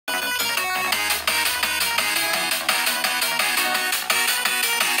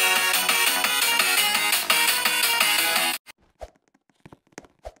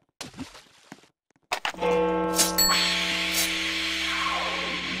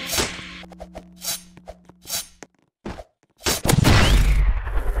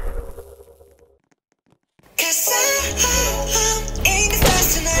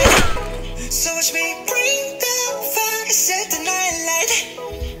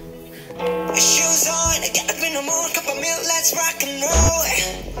let's rock and roll.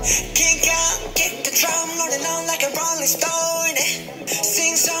 Kink out, kick the drum, rolling on like a rolling stone.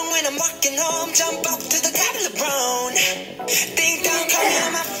 Sing song when I'm walking home, jump up to the top of the brown. Ding dong, call me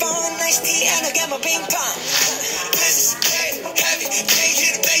on my phone, nice tea, and I get my ping pong. This is getting heavy, can't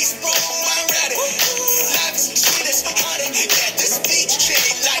hear the bass, bro, I'm ready. Life is sweet as honey, yeah, this beach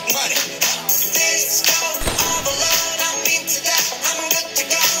treated like money. This go all alone, I'm into that, I'm good to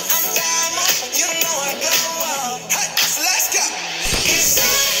go, I'm diamond, you know I glow. Hey, so let's go. It's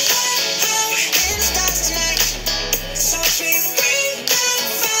all in the stars tonight, so we bring down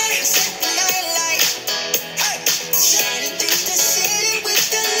fire, set the night light. Hey, shining through the city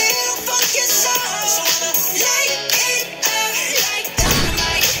with a little funky sound. So I'ma light it up like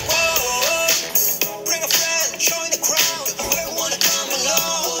dynamite. Whoa, bring a friend, join the crowd, whoever wanna come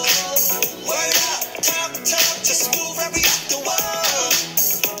along. Word up, talk, just move right up the wall.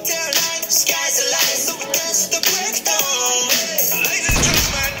 Daylight, sky's the limit, so we dance to the break of dawn. Ladies and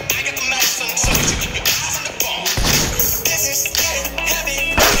gentlemen, I got the medicine, so you keep your eyes on the ball. This is getting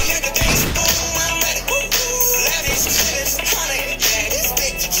heavy, you hear the bass boom, I'm ready. Levy, sweetest honey, yeah, this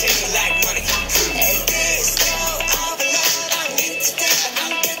big to chill like money. And this go all alone, I'm into that,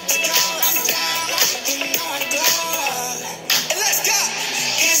 I'm good to go, I'm down, you know I glow. And let's go.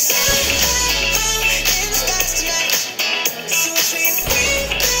 It's all in the stars tonight, so we bring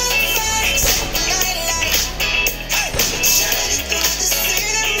down fire, set the night light. Hey, shining through the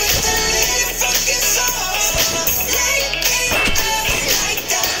city with a little funky soul. Light it up like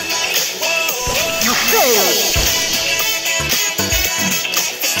dynamite. Whoa, You failed!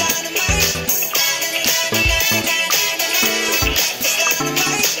 it's dynamite. It's dynamite.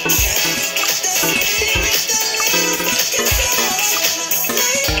 Shining through the city with a little funky soul.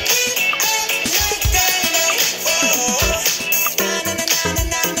 Light it up like dynamite. Whoa,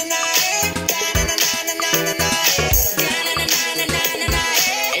 na-na-na-na-na-na-na, na-na-na-na-na-na-na, na-na-na-na-na-na-na,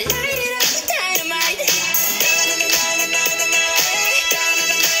 light it up like dynamite.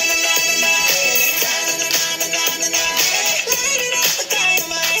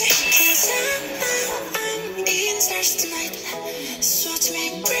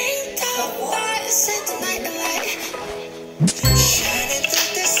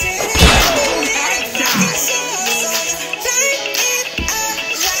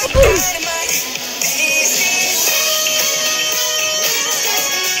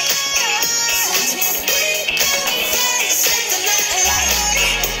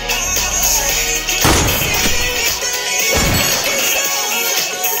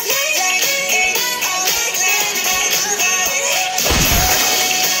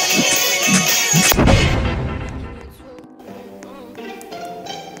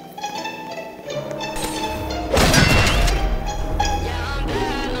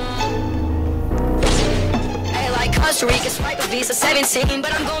 Costa Rica, swipe a Visa 17,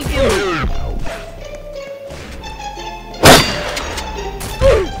 but I'm gonna be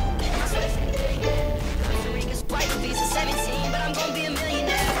Costa Rica, swipe a Visa 17, but I'm gonna be a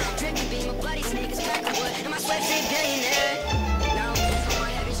millionaire. Dripping beam, my bloody sneakers, crack of wood, and my sweat fit billionaire. Now I'm on my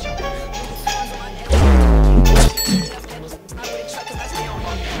heavy shoulder, moving songs on my head. Not with a truck, 'cause I stay on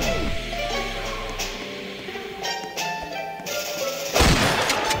one.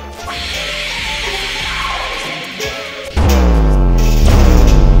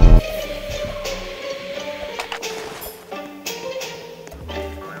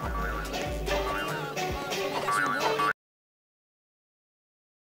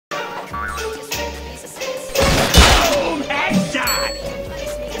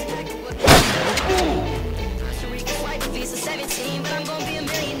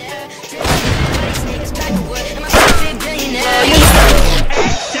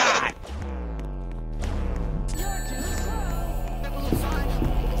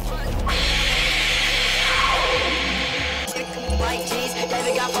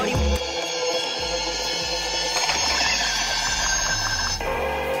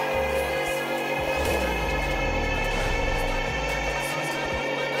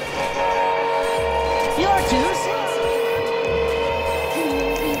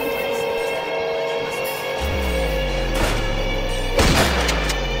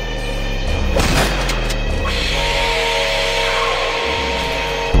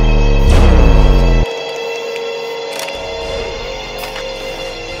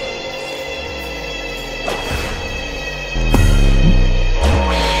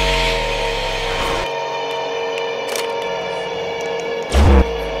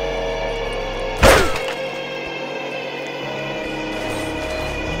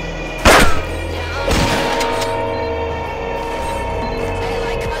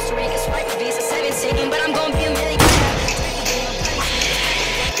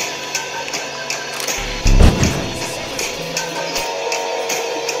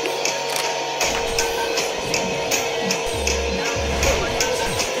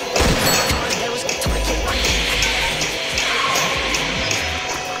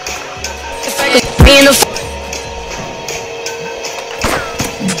 in the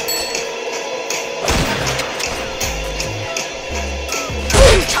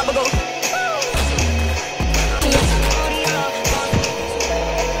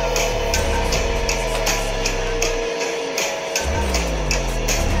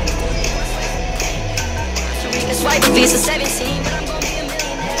Swipe Visa 17, but I'm gonna be a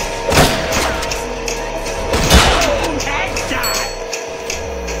millionaire.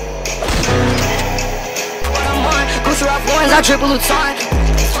 What I'm on, Gucci Rock ones, I triple Luton.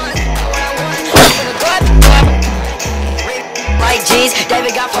 Like G's,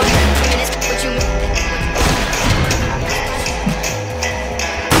 David got 40 minutes. What you mean?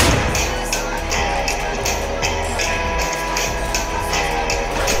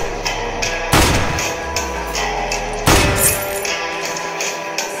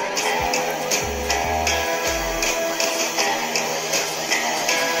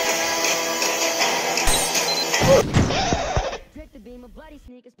 Drip the beam of bloody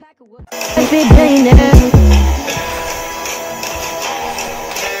sneakers, pack of wood. I big billionaire.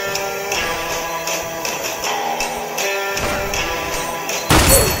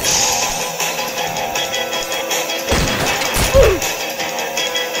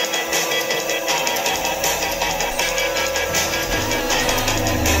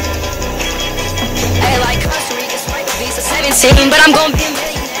 Hey, like Costa Rica, swipe Visa 17, but I'm gonna be a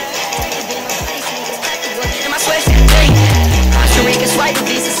millionaire. And my sweat shit billionaire. Costa Rica, swipe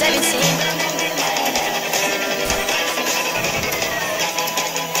Visa 17.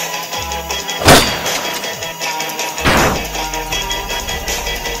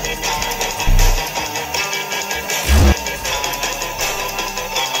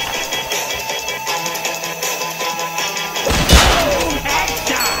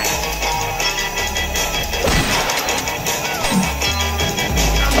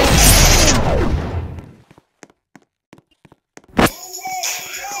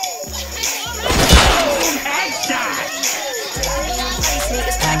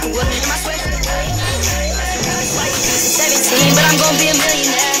 But I'm gonna be a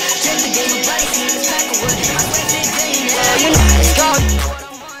millionaire. Drink the game of bloody sneakers, pack of wood. My sweat shit billionaire. You know it's gone.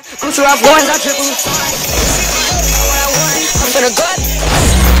 Gucci Rock ones, I triple Luton. What I want, I'm finna go.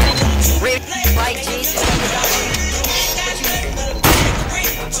 Rip like G's.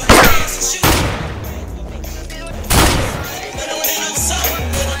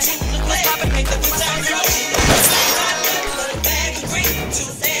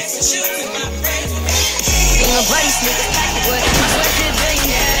 Bloody sneakers, pack of wood. My sweat shit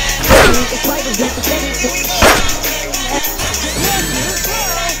billionaire. It's like a gift of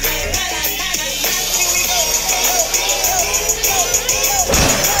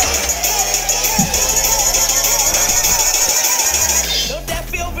don't that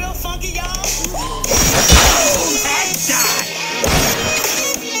feel real funky, y'all?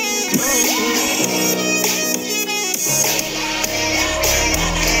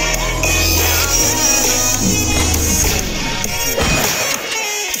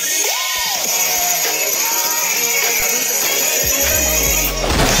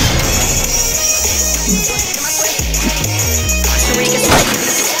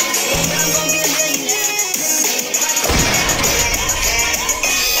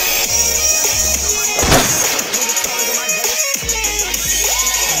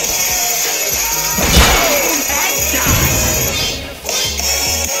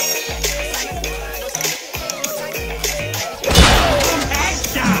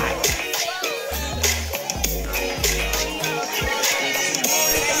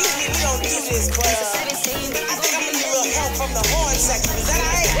 From the horn section, is that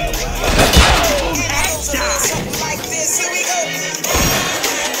alright? Like this, here we go.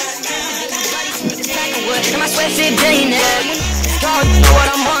 And my sweat shit billionaire. Y'all know what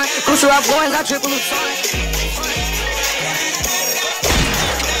I'm on. Gucci Rock ones, I triple Luton.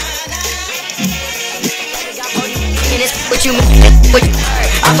 What you mean? What you heard?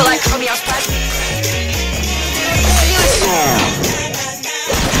 I feel like Kobe, I was plastic.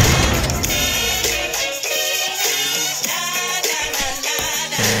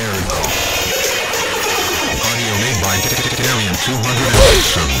 Audio made by Alien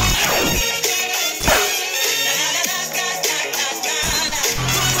 207.